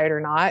on this diet or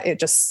not, it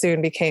just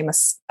soon became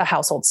a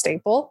household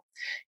staple.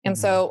 And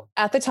so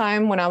at the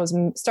time when I was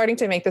starting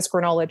to make this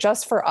granola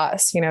just for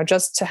us,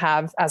 just to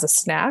have as a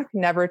snack,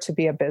 never to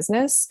be a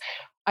business,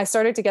 I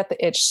started to get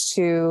the itch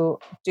to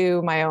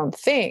do my own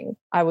thing.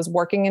 I was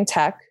working in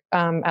tech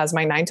as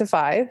my 9 to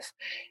 5.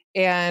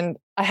 And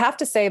I have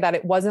to say that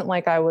it wasn't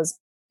like I was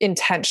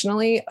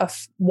intentionally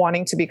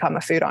wanting to become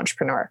a food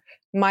entrepreneur.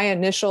 My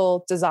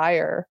initial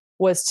desire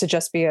was to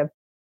just be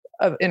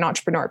an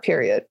entrepreneur,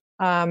 period.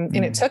 And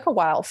it took a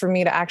while for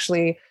me to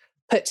actually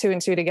put 2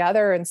 and 2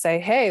 together and say,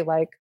 hey,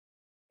 like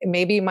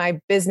maybe my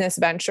business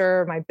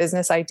venture, my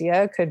business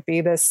idea could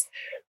be this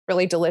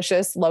really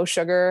delicious, low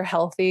sugar,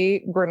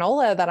 healthy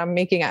granola that I'm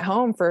making at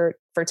home for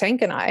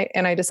Tank and I.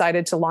 And I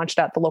decided to launch it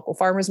at the local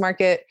farmers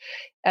market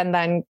and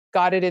then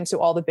got it into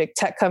all the big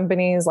tech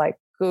companies like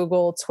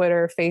Google,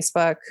 Twitter,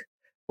 Facebook,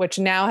 which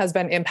now has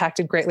been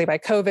impacted greatly by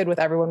COVID with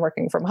everyone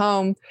working from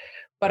home.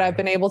 But I've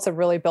been able to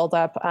really build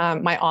up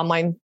my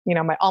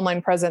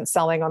online presence,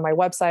 selling on my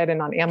website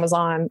and on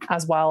Amazon,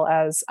 as well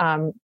as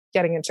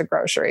getting into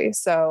grocery.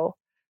 So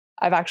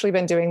I've actually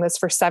been doing this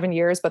for 7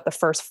 years, but the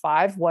first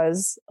 5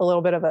 was a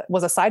little bit of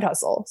a side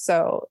hustle.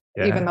 So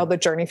even though the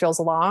journey feels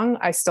long,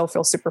 I still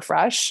feel super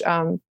fresh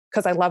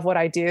because I love what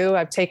I do.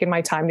 I've taken my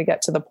time to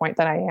get to the point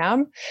that I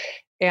am,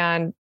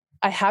 and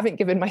I haven't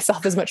given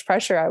myself as much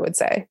pressure, I would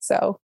say.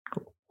 So,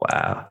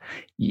 wow.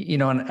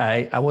 And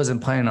I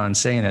wasn't planning on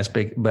saying this,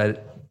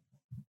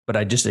 but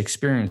I just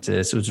experienced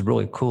this. It was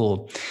really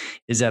cool.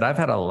 Is that I've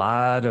had a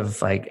lot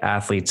of like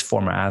athletes,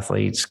 former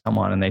athletes come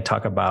on and they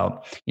talk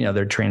about,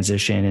 their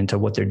transition into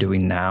what they're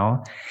doing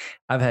now.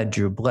 I've had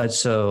Drew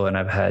Bledsoe and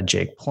I've had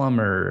Jake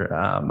Plummer.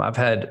 I've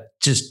had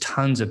just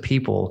tons of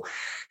people.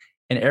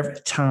 And every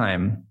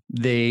time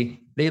they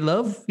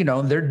love,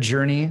 their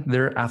journey,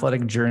 their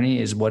athletic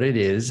journey is what it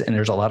is. And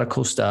there's a lot of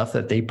cool stuff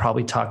that they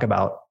probably talk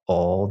about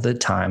all the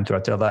time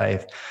throughout their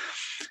life.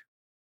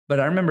 But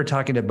I remember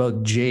talking to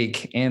both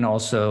Jake and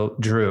also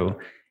Drew.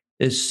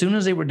 As soon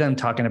as they were done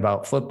talking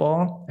about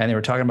football and they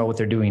were talking about what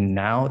they're doing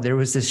now, there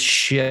was this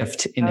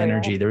shift in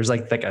energy. There was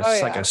like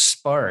a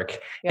spark.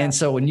 Yeah. And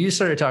so when you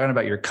started talking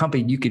about your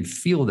company, you could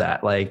feel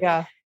that like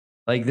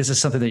this is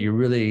something that you're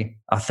really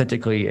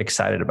authentically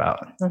excited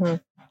about.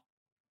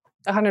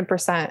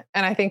 100%.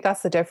 And I think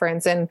that's the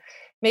difference. And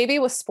maybe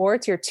with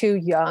sports, you're too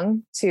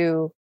young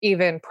to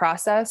even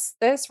process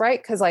this, right?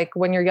 Because like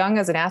when you're young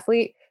as an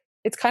athlete,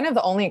 it's kind of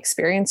the only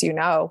experience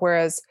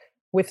Whereas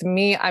with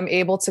me, I'm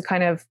able to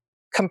kind of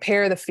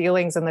compare the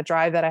feelings and the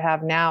drive that I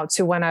have now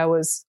to when I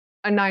was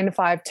a 9 to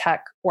 5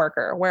 tech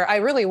worker, where I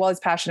really was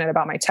passionate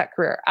about my tech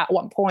career at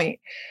one point.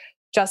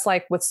 Just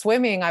like with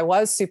swimming, I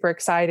was super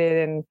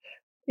excited and,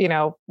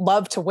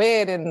 loved to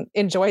win and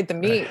enjoyed the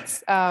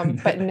meets.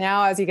 But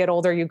now as you get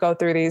older, you go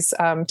through these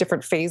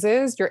different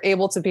phases, you're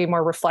able to be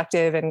more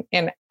reflective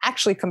and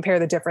actually compare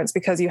the difference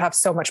because you have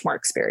so much more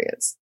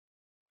experience.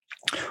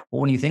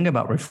 Well, when you think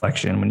about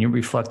reflection, when you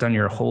reflect on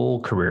your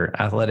whole career,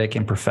 athletic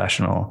and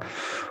professional,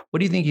 what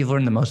do you think you've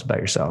learned the most about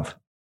yourself?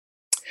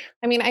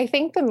 I mean, I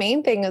think the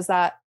main thing is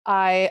that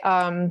I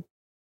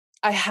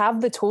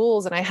have the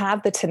tools and I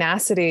have the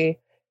tenacity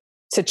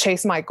to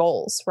chase my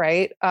goals,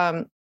 right?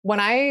 When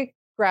I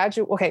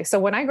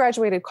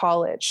graduated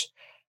college,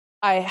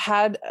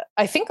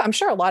 I'm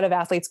sure a lot of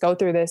athletes go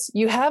through this.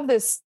 You have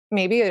this,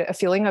 maybe a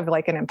feeling of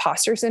like an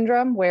imposter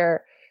syndrome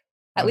where,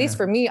 at least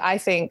for me, I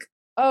think,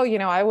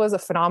 I was a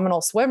phenomenal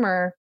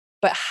swimmer,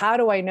 but how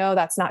do I know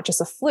that's not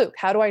just a fluke?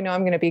 How do I know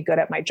I'm going to be good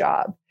at my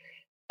job?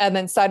 And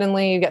then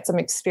suddenly you get some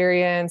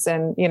experience.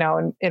 And,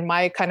 in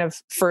my kind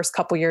of first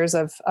couple years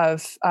of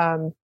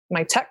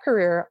my tech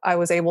career, I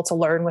was able to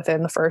learn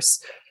within the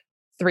first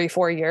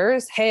 3-4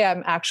 years, hey,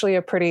 I'm actually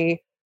a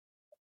pretty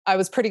I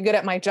was pretty good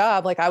at my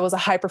job. Like I was a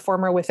high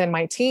performer within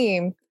my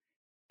team.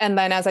 And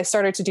then as I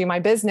started to do my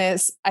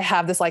business, I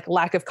have this like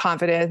lack of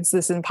confidence,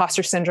 this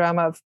imposter syndrome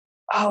of,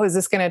 oh, is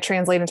this going to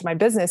translate into my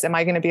business? Am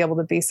I going to be able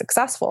to be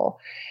successful?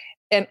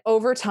 And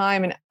over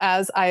time, and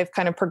as I've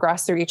kind of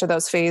progressed through each of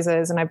those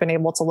phases and I've been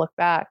able to look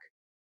back,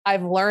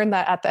 I've learned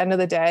that at the end of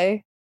the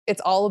day,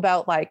 it's all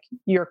about like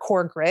your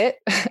core grit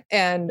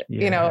and,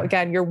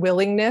 again, your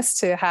willingness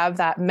to have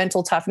that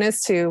mental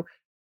toughness to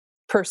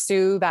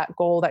pursue that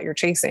goal that you're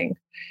chasing.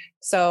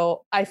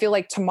 So I feel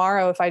like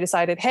tomorrow, if I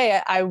decided, hey,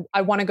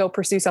 I want to go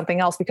pursue something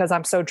else because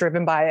I'm so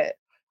driven by it,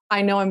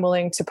 I know I'm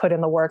willing to put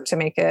in the work to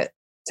make it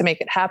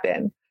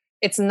happen.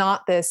 It's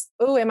not this,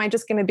 oh, am I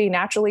just going to be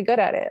naturally good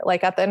at it?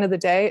 Like at the end of the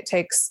day, it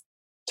takes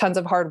tons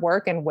of hard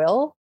work and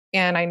will.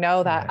 And I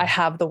know that I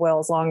have the will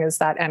as long as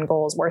that end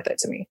goal is worth it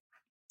to me.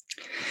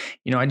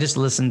 I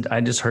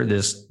just heard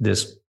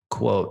this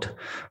quote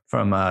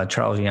from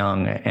Charles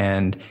Young,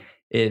 and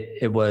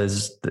it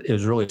was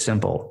really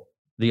simple.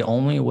 The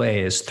only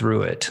way is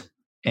through it.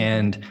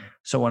 And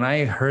so when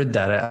I heard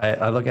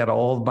that, I look at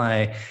all of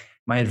my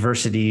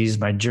adversities,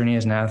 my journey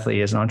as an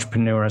athlete, as an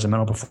entrepreneur, as a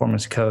mental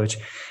performance coach.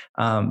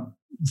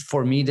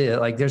 For me to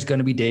like, there's going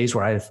to be days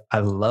where I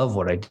love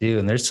what I do.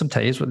 And there's some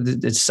days where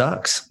it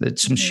sucks.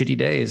 It's some shitty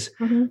days,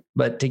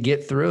 but to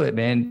get through it,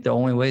 man, the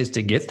only way is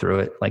to get through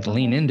it, like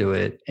lean into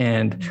it.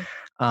 And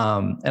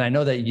I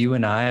know that you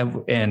and I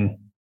and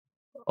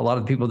a lot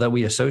of the people that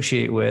we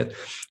associate with,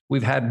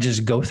 we've had to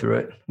just go through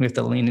it. We have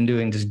to lean into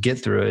it and just get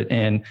through it.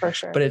 And, for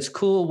sure. But it's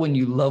cool when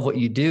you love what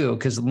you do,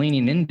 because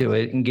leaning into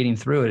it and getting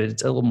through it,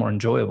 it's a little more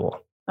enjoyable.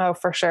 Oh,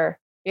 for sure.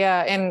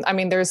 Yeah. And I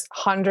mean, there's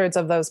hundreds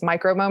of those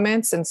micro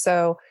moments. And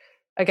so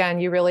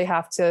again, you really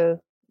have to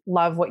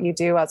love what you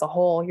do as a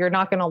whole. You're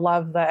not going to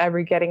love the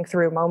every getting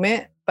through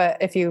moment, but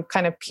if you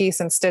kind of piece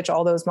and stitch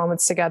all those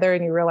moments together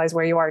and you realize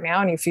where you are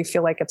now, and if you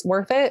feel like it's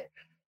worth it,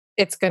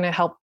 it's going to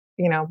help,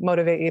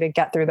 motivate you to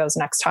get through those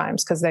next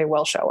times, because they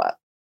will show up.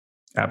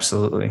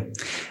 Absolutely.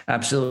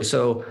 Absolutely.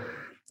 So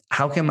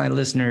how can my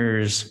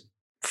listeners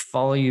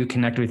follow you,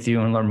 connect with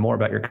you, and learn more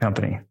about your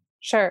company?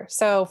 Sure.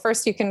 So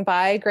first you can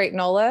buy Great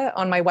NOLA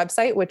on my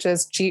website, which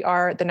is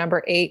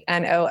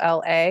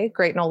GR8NOLA,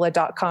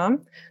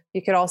 greatnola.com.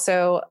 You could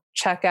also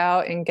check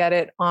out and get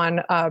it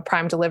on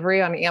Prime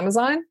Delivery on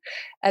Amazon.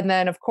 And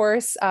then of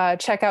course,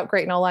 check out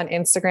Great NOLA on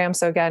Instagram.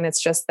 So again,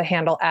 it's just the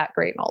handle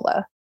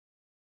 @GreatNOLA.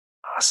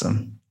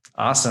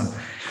 Awesome.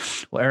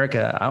 Well,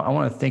 Erica, I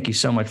want to thank you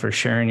so much for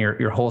sharing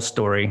your whole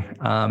story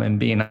and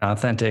being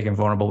authentic and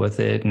vulnerable with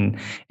it, and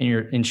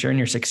sharing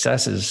your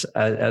successes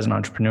as an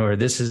entrepreneur.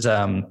 This is,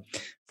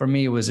 for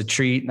me, it was a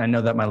treat. And I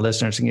know that my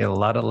listeners can get a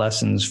lot of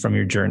lessons from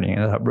your journey,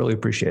 and I really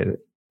appreciate it.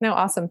 No,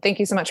 awesome. Thank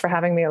you so much for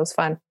having me. It was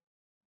fun.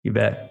 You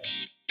bet.